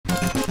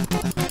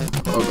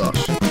Oh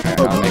gosh. Alright,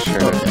 Oh I'll make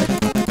gosh. sure.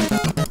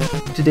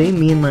 Okay. Today,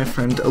 me and my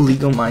friend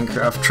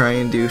IllegalMinecraft try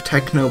and do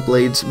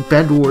Technoblade's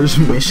Bedwars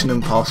Mission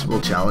Impossible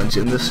challenge,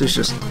 and this is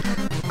just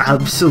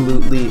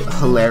absolutely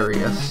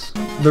hilarious.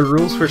 The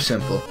rules were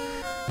simple.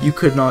 You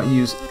could not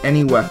use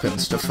any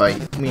weapons to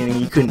fight, meaning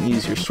you couldn't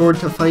use your sword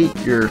to fight,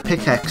 your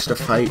pickaxe to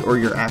fight, or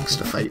your axe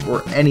to fight,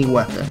 or any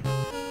weapon.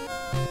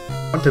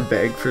 Not to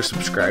beg for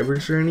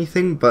subscribers or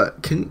anything,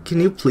 but can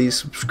you please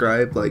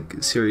subscribe?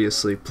 Like,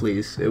 seriously,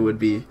 please. It'd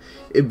be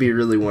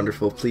really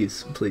wonderful.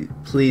 Please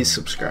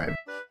subscribe.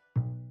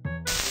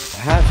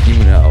 Have you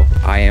know,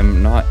 I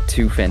am not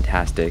too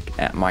fantastic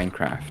at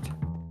Minecraft.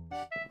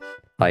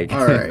 Like,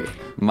 Alright.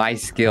 my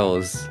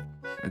skills,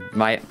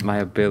 my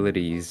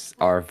abilities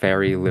are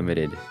very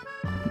limited.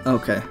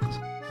 Okay.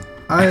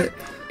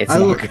 It's I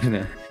not like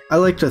gonna... I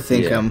like to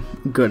think Yeah. I'm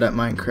good at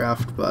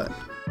Minecraft, but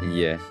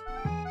Yeah.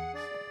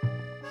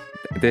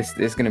 This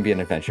is gonna be an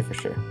adventure for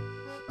sure.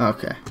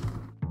 okay.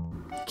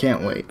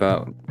 Can't wait.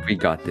 But we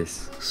got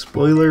this.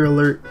 Spoiler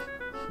alert,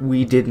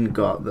 we didn't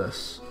got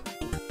this.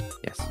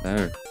 Yes,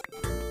 sir.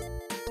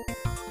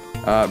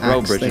 Bro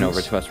Axe bridging over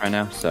things. to us right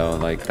now, so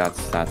like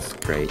that's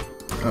great.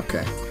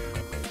 Okay.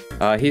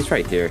 He's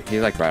right here.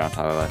 He's like right on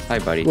top of us. Hi,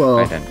 buddy. Well,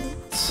 Hi, then.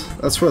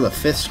 that's where the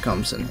fist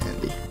comes in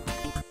handy.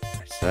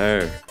 Yes,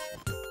 sir.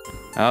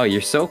 Oh,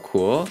 you're so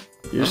cool.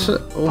 You're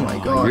so. Oh my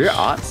gosh. You're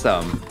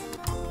awesome.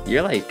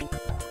 You're like.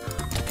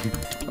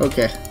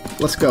 Okay,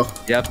 let's go.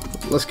 Yep.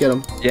 Let's get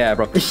him. Yeah,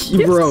 bro.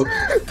 You broke.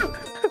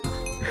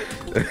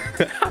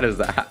 How does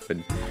that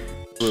happen?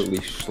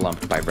 Absolutely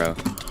slumped by bro.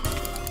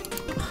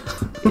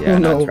 Oh, Yeah,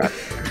 no. not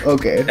trapped.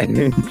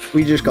 Okay.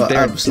 We just got They're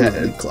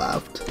absolutely dead.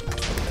 clapped.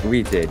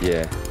 We did,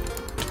 yeah.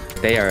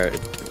 They are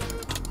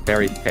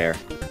very fair.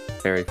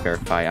 Very fair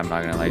fight, I'm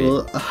not gonna lie to you.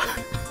 Well,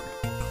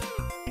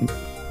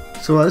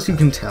 so as you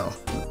can tell,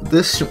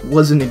 this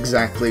wasn't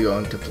exactly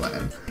going to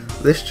plan.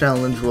 This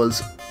challenge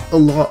was a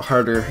lot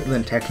harder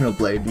than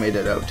Technoblade made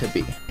it out to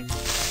be.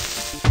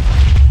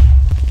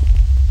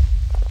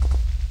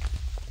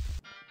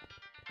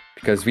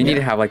 Because we need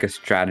to have like a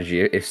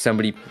strategy. If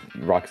somebody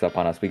rocks up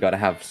on us, we gotta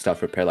have stuff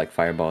prepared like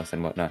fireballs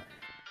and whatnot.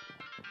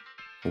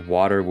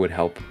 Water would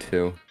help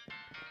too.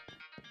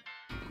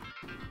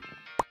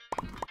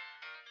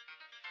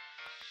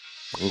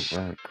 Ooh,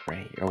 we're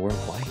gray. Oh, we're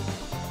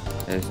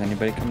white. Is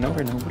anybody coming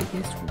over? Nobody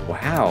is.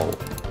 Wow,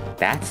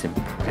 that's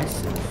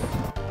impressive.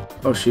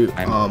 Oh shoot,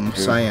 I'm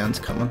through. Cyan's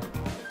coming.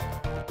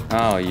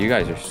 Oh, you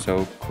guys are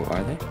so cool.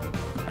 Are they?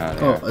 Oh,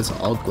 they Oh, are. it's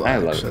all glow, I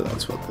love actually, it.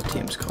 that's what the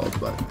team's called,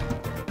 but...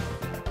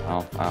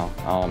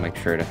 I'll make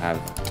sure to have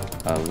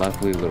a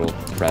lovely little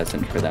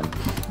present for them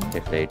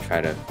if they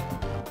try to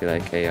be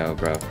like, hey, yo,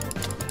 bro.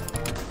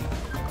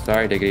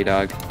 Sorry, Diggity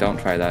Dog. Don't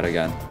try that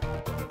again.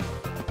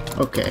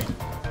 Okay.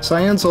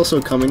 Cyan's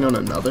also coming on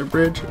another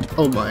bridge.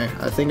 Oh my,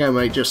 I think I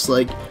might just,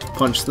 like,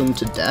 punch them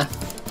to death.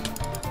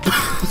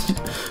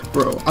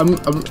 Bro,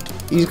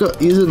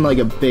 he's in, like,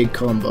 a big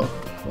combo.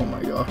 Oh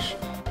my gosh.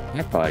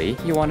 Hey, buddy.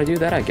 You want to do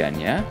that again,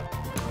 yeah?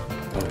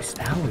 Oh, is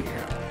that what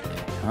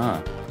you're...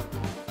 Huh.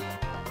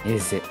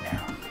 Is it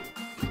now?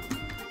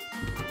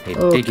 Hey,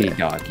 Okay. Diggity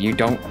Dog, you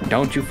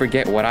don't you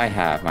forget what I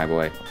have, my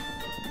boy.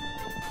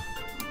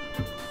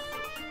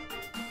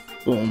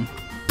 Boom.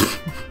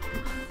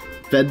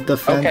 Bed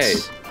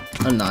defense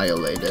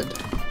annihilated.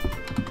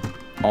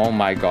 Oh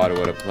my god,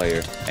 what a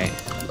player. Hey.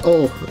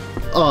 Oh,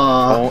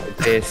 Oh,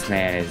 this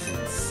man is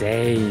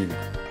insane.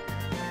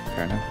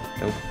 Fair enough.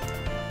 Nope.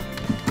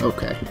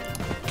 okay.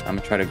 I'm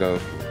gonna try to go.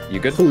 You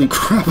good? Holy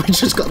crap, I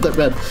just got that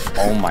bed.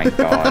 Oh my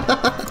god.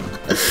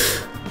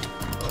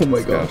 Oh my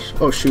Let's go. gosh.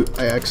 Oh shoot,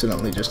 I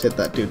accidentally just hit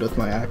that dude with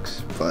my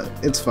axe. But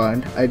it's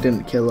fine. I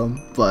didn't kill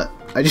him, but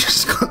I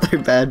just got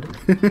their bed.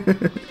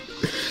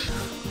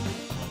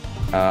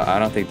 I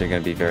don't think they're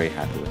gonna be very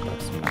happy with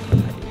us. I'm not gonna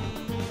lie to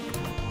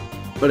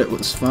you. But it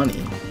was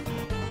funny.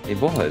 It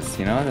was,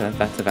 you know,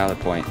 that's a valid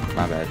point.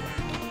 My bad.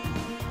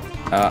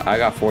 I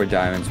got 4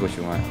 diamonds. What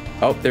you want?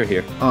 Oh, they're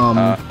here.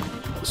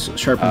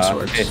 Sharpened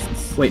swords.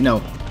 Fists. Wait,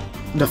 no.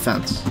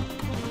 Defense.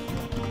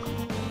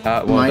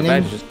 Well, Mining? the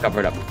bed is just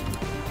covered up.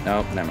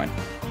 No, never mind.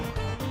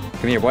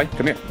 Come here, boy.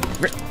 Come here.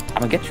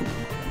 I'm gonna get you.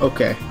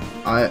 Okay.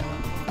 I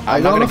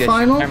I'm not got gonna a get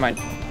final, you. Never mind.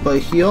 but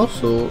he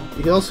also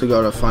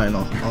got a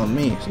final on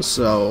me.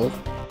 So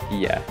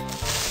Yeah.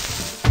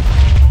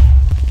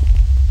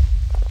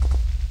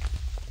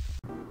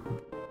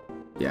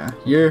 yeah,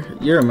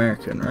 you're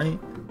American, right?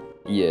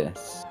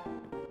 Yes.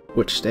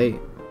 Which state?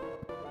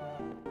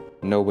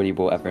 Nobody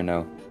will ever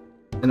know.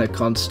 In a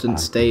constant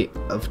state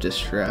of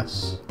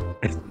distress.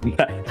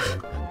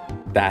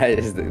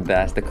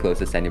 That's the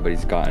closest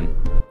anybody's gotten.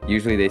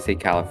 Usually they say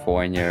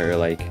California or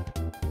like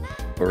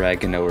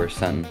oregano or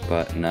something,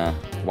 but nah.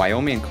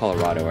 Wyoming and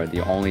Colorado are the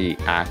only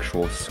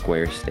actual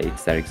square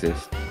states that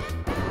exist.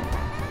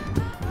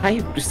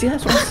 See,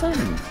 that's what I'm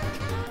saying.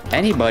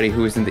 Anybody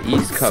who's in the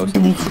East Coast,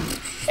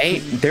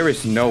 there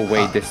is no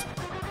way this.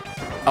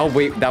 Oh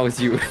wait, that was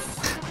you.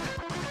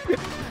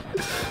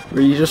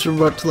 Were you just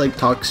about to like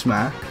talk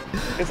smack?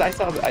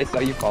 because I saw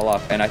you fall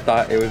off, and I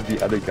thought it was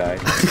the other guy.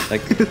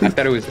 Like I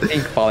thought it was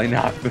Pink falling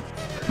off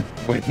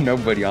with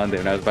nobody on there,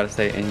 and I was about to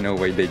say, ain't no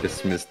way they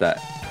just missed that.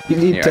 You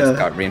need I just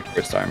got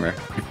reinforced armor.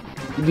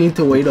 You need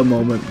to wait a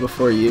moment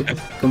before you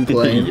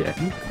complain. Yeah,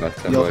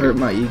 you'll hurt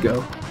my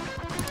ego.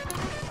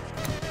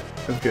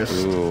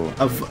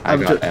 I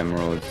got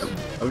emeralds.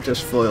 I've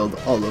just foiled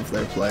all of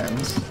their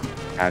plans.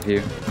 Have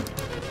you?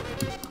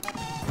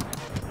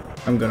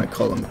 I'm gonna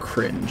call them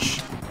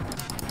cringe.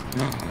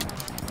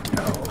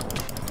 No,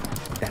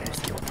 that is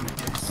the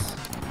weakness.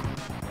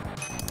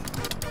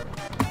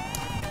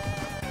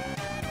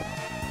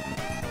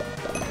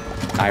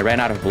 I ran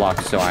out of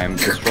blocks, so I'm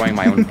destroying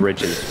my own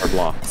bridges for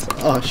blocks.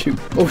 Oh shoot!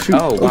 Oh shoot!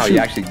 Oh wow! Shoot. You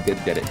actually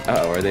did get it.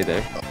 Uh oh, are they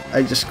there?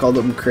 I just called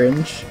them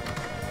cringe.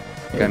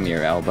 Come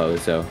here, elbow.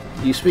 So.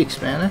 You speak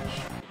Spanish?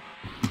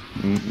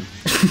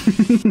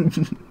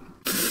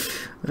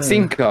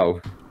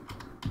 Cinco.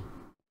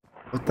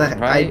 What the heck?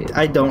 Right.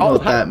 I don't know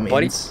what that means.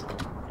 Buddy.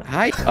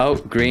 Hi. Oh,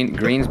 green's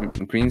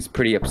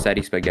pretty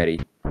upsetty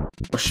spaghetti.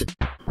 Oh shit.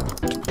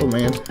 Oh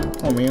man.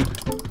 Oh man.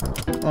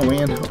 Oh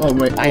man. Oh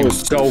my. I am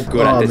so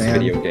good at this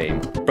video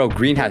game. Bro,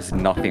 green has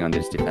nothing on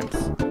this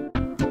defense.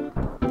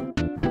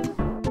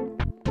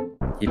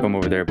 Keep them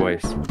over there,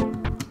 boys.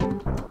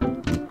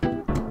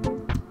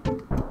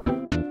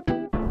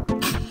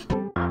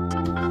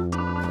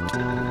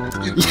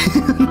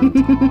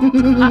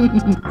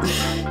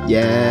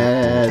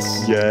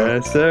 Yes.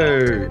 Yes,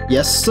 sir.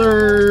 Yes,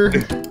 sir.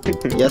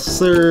 Yes,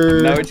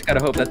 sir. Now we just gotta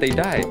hope that they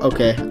die.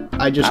 Okay,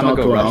 I just not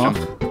going off.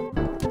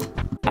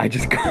 I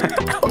just got.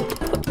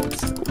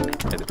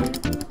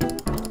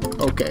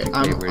 Okay,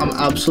 I'm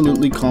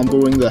absolutely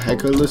comboing the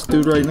heck out of this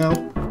dude right now.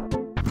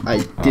 I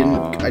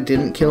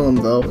didn't kill him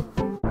though.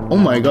 Oh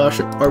my gosh,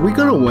 are we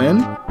gonna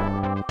win?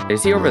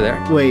 Is he over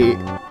there? Wait.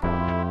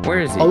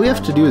 Where is he? All we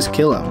have to do is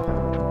kill him.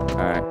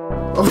 Alright.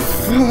 Oh,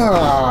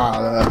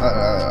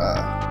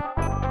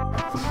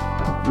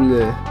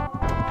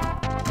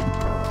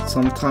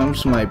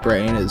 sometimes my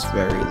brain is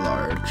very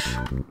large.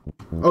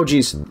 Oh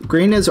jeez,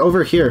 green is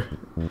over here.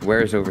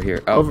 Where is over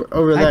here? Oh,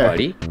 over hi, there,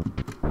 buddy.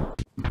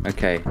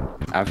 Okay,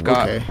 I've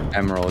got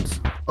emeralds.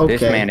 Okay,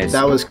 this man is.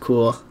 That was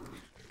cool.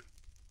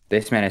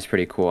 This man is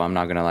pretty cool. I'm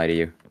not gonna lie to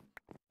you.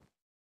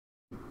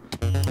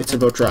 It's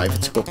about drive.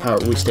 It's about power.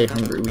 We stay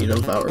hungry. We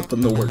devour. Put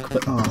in the work.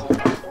 But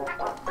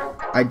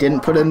I didn't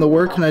put in the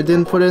work and I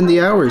didn't put in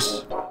the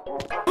hours.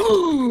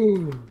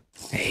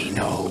 Hey,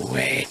 no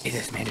way.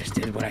 This man just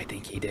did what I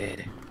think he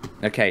did.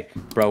 Okay,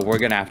 bro, we're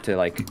gonna have to,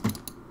 like...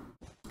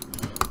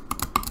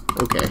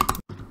 Okay.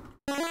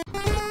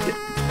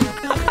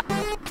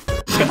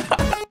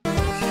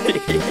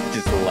 He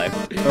just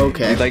left.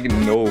 Okay. He's like,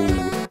 no,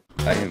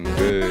 I am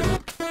good.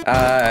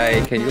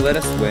 Can you let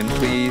us win,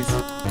 please?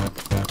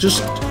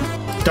 Just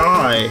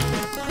die.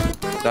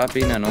 Stop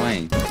being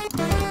annoying.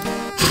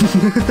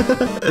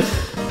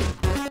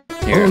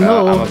 Here, oh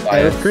no, I'm gonna buy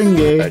a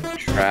Kringe.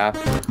 trap.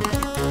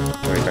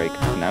 Very,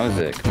 now is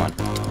it? Come on.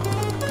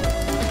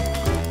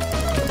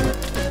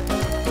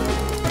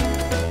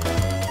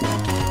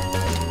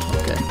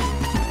 Okay.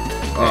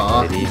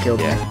 Aw, he killed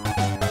me.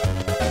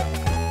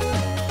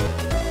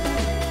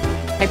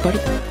 Hey, buddy.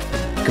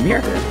 Come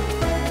here.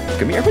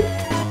 Come here, buddy.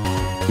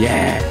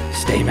 Yeah,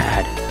 stay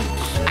mad.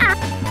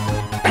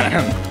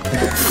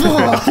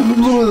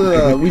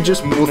 We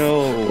just both...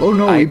 No. Oh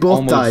no, we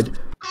both died.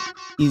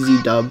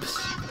 Easy dubs.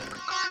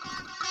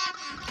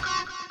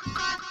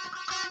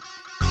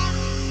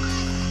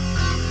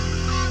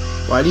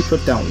 Why'd he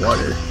put down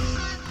water?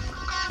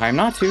 I'm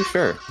not too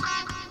sure.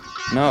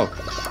 No.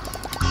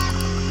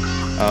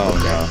 Oh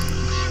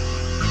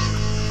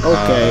no.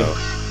 Okay.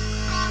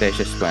 They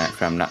just went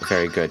from not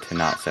very good to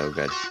not so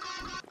good.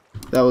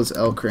 That was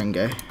El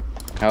Kringe.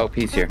 Oh,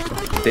 he's here.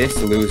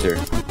 This loser.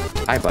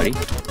 Hi, buddy.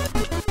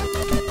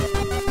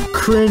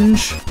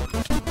 Cringe.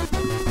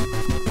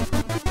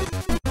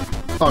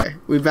 Okay,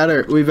 we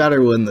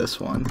better win this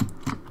one.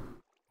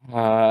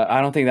 I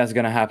don't think that's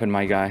gonna happen,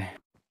 my guy.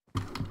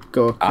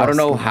 Go. I don't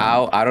know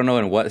how. I don't know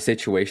in what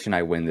situation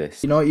I win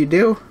this. You know what you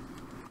do?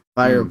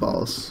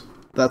 Fireballs.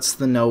 That's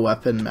the no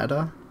weapon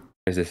meta.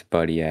 Where's this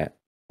buddy at?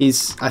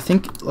 He's. I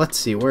think. Let's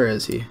see. Where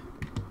is he?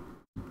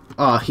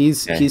 Oh,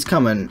 he's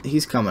coming.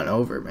 He's coming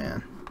over,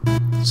 man.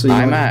 So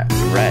I'm at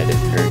red.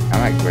 Or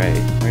I'm at gray.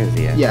 Where is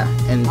he at? Yeah,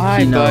 and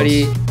hi, he knows.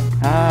 buddy.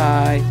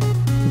 Hi.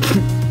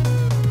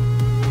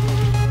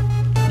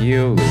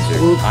 You loser.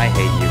 Oops. I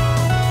hate you.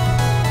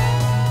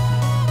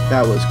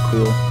 That was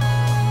cool.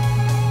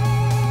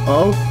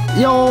 Oh,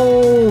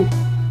 yo!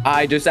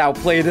 I just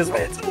outplayed this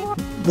man.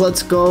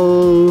 Let's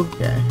go.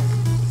 Okay.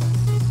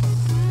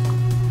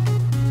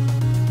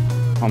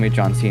 Call me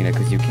John Cena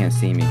because you can't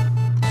see me.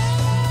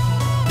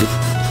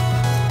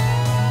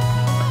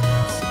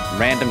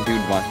 Random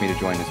dude wants me to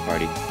join this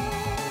party.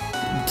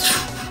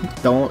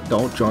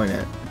 Don't join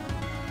it.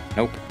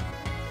 Nope.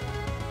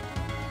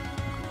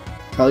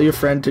 Tell your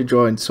friend to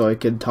join so I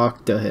can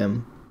talk to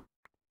him.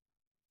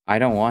 I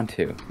don't want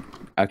to.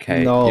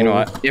 Okay. No. You know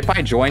what? If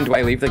I join, do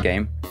I leave the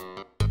game?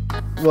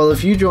 Well,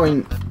 if you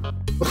join...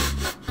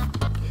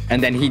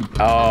 And then he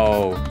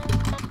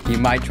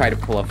might try to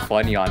pull a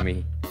funny on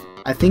me.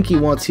 I think he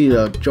wants you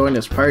to join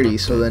his party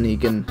so then he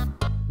can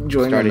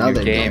join Start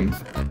another a new game.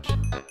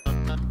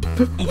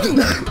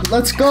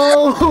 Let's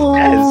go!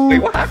 Yes, wait,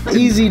 what happened?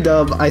 Easy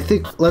dub. I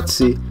think, let's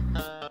see.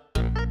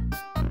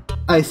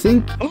 I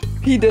think...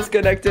 He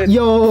disconnected.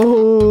 Yo,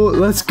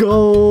 let's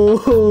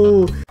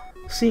go!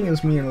 Seeing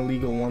as me and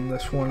Illegal won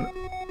this one,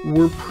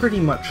 we're pretty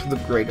much the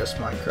greatest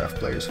Minecraft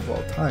players of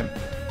all time.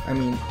 I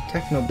mean,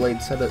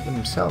 Technoblade said it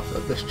himself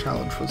that this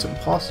challenge was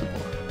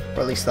impossible,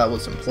 or at least that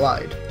was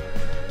implied.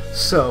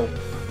 So,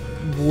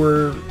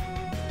 we're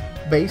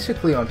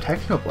basically on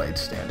Technoblade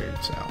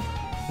standards now.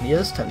 And he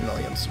has 10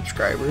 million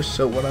subscribers,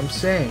 so what I'm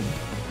saying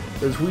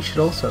is we should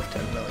also have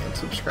 10 million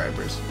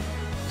subscribers.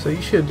 So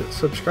you should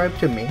subscribe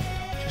to me,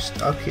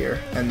 just up here,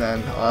 and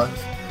then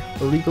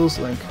Illegal's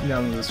link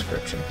down in the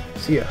description.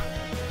 See ya.